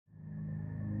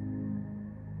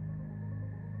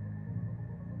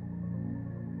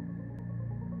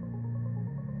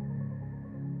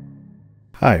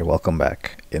Hi, welcome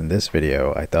back. In this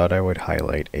video, I thought I would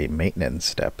highlight a maintenance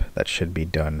step that should be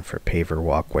done for paver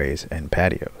walkways and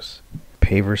patios.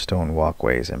 Paver stone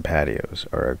walkways and patios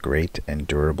are a great and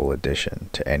durable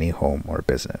addition to any home or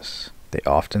business. They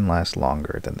often last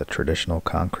longer than the traditional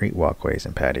concrete walkways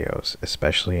and patios,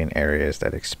 especially in areas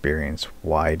that experience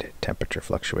wide temperature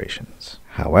fluctuations.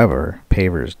 However,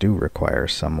 pavers do require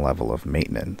some level of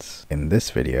maintenance. In this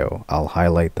video, I'll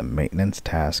highlight the maintenance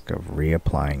task of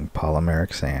reapplying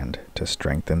polymeric sand to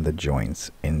strengthen the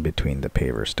joints in between the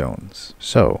paver stones.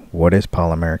 So, what is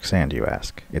polymeric sand, you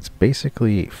ask? It's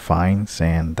basically fine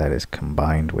sand that is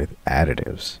combined with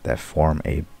additives that form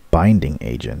a binding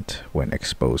agent when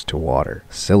exposed to water.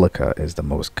 Silica is the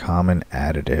most common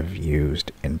additive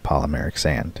used in polymeric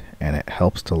sand, and it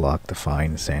helps to lock the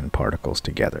fine sand particles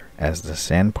together. As the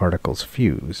sand particles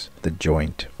fuse, the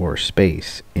joint or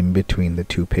space in between the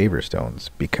two paver stones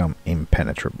become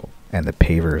impenetrable, and the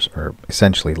pavers are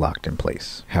essentially locked in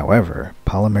place. However,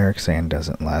 polymeric sand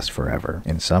doesn't last forever.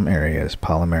 In some areas,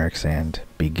 polymeric sand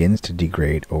begins to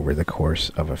degrade over the course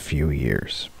of a few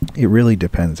years. It really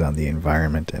depends on the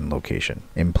environment and location.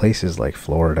 In places like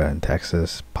Florida and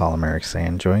Texas, polymeric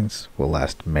sand joints will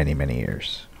last many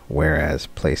years. Whereas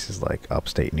places like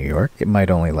upstate New York, it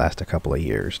might only last a couple of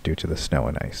years due to the snow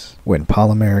and ice. When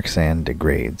polymeric sand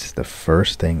degrades, the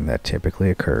first thing that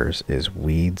typically occurs is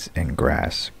weeds and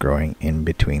grass growing in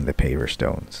between the paver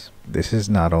stones. This is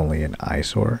not only an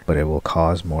eyesore, but it will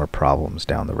cause more problems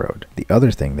down the road. The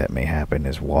other thing that may happen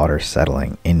is water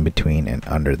settling in between and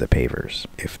under the pavers.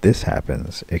 If this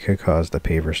happens, it could cause the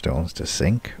paver stones to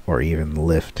sink or even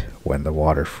lift when the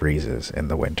water freezes in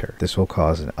the winter. This will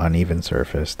cause an uneven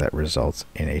surface that results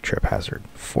in a trip hazard.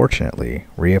 Fortunately,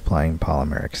 reapplying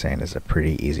polymeric sand is a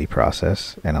pretty easy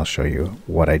process, and I'll show you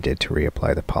what I did to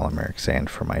reapply the polymeric sand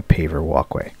for my paver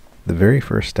walkway. The very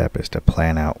first step is to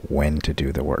plan out when to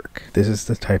do the work. This is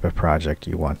the type of project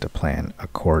you want to plan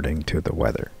according to the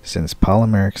weather. Since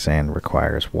polymeric sand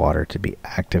requires water to be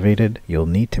activated, you'll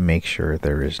need to make sure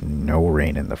there is no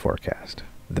rain in the forecast.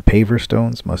 The paver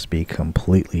stones must be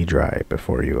completely dry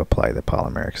before you apply the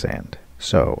polymeric sand.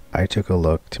 So I took a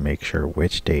look to make sure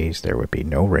which days there would be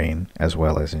no rain, as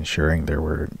well as ensuring there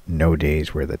were no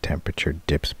days where the temperature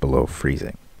dips below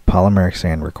freezing. Polymeric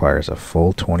sand requires a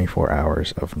full 24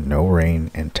 hours of no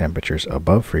rain and temperatures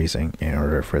above freezing in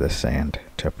order for the sand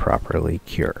to properly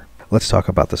cure. Let's talk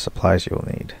about the supplies you'll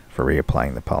need for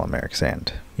reapplying the polymeric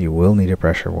sand. You will need a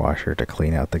pressure washer to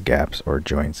clean out the gaps or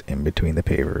joints in between the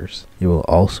pavers. You will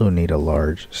also need a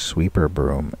large sweeper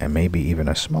broom and maybe even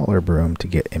a smaller broom to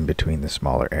get in between the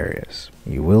smaller areas.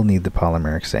 You will need the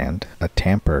polymeric sand, a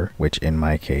tamper, which in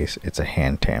my case it's a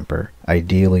hand tamper.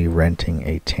 Ideally, renting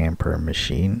a tamper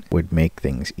machine would make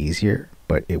things easier,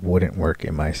 but it wouldn't work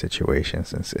in my situation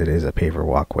since it is a paver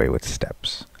walkway with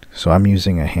steps. So I'm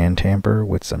using a hand tamper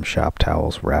with some shop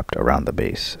towels wrapped around the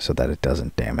base so that it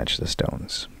doesn't damage the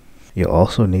stones. You'll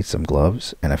also need some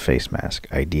gloves and a face mask,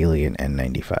 ideally an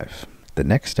N95. The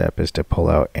next step is to pull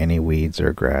out any weeds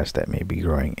or grass that may be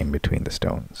growing in between the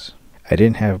stones. I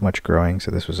didn't have much growing,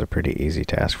 so this was a pretty easy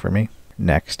task for me.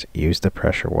 Next, use the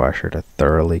pressure washer to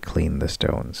thoroughly clean the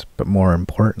stones, but more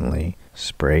importantly,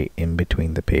 spray in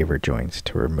between the paver joints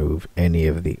to remove any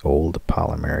of the old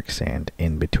polymeric sand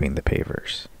in between the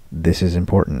pavers. This is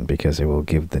important because it will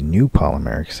give the new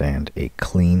polymeric sand a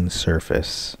clean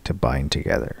surface to bind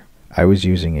together. I was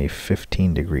using a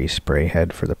 15-degree spray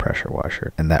head for the pressure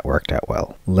washer, and that worked out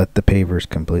well. Let the pavers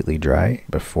completely dry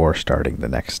before starting the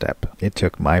next step. It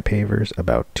took my pavers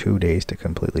about 2 days to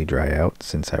completely dry out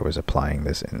since I was applying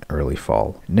this in early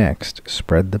fall. Next,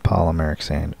 spread the polymeric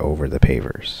sand over the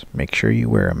pavers. Make sure you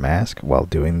wear a mask while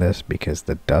doing this because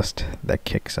the dust that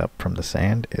kicks up from the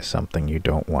sand is something you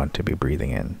don't want to be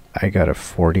breathing in. I got a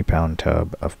 40-pound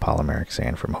tub of polymeric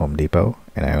sand from Home Depot,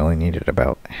 and I only needed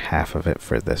about half of it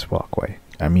for this walkway.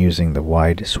 I'm using the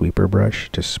wide sweeper brush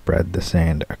to spread the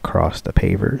sand across the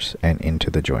pavers and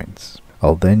into the joints.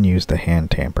 I'll then use the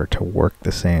hand tamper to work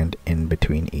the sand in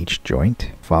between each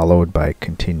joint, followed by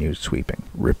continued sweeping.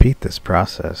 Repeat this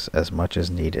process as much as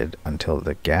needed until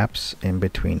the gaps in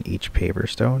between each paver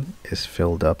stone is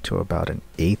filled up to about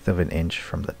 1/8 of an inch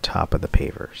from the top of the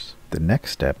pavers. The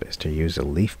next step is to use a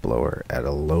leaf blower at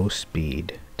a low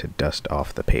speed to dust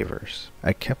off the pavers.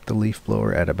 I kept the leaf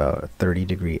blower at about a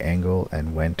 30-degree angle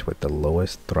and went with the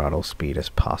lowest throttle speed as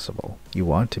possible. You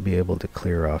want to be able to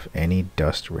clear off any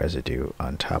dust residue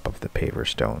on top of the paver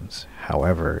stones.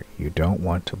 However, you don't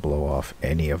want to blow off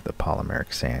any of the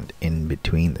polymeric sand in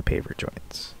between the paver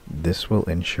joints. This will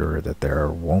ensure that there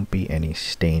won't be any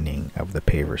staining of the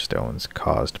paver stones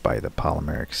caused by the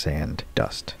polymeric sand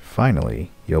dust.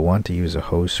 Finally, you'll want to use a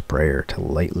hose sprayer to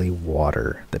lightly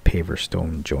water the paver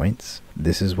stone joints.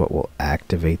 This is what will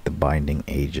activate the binding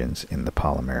agents in the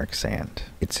polymeric sand.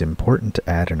 It's important to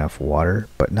add enough water,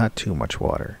 but not too much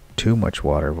water. Too much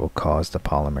water will cause the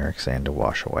polymeric sand to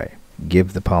wash away.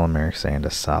 Give the polymeric sand a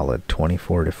solid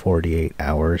 24 to 48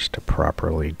 hours to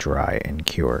properly dry and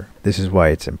cure. This is why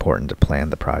it's important to plan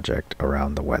the project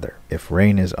around the weather. If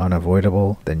rain is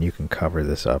unavoidable, then you can cover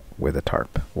this up with a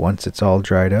tarp. Once it's all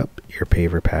dried up, your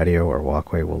paver patio or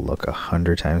walkway will look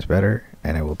 100 times better,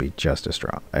 and it will be just as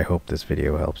strong. I hope this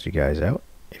video helps you guys out.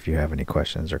 If you have any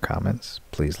questions or comments,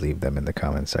 please leave them in the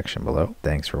comments section below.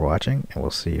 Thanks for watching, and we'll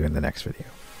see you in the next video.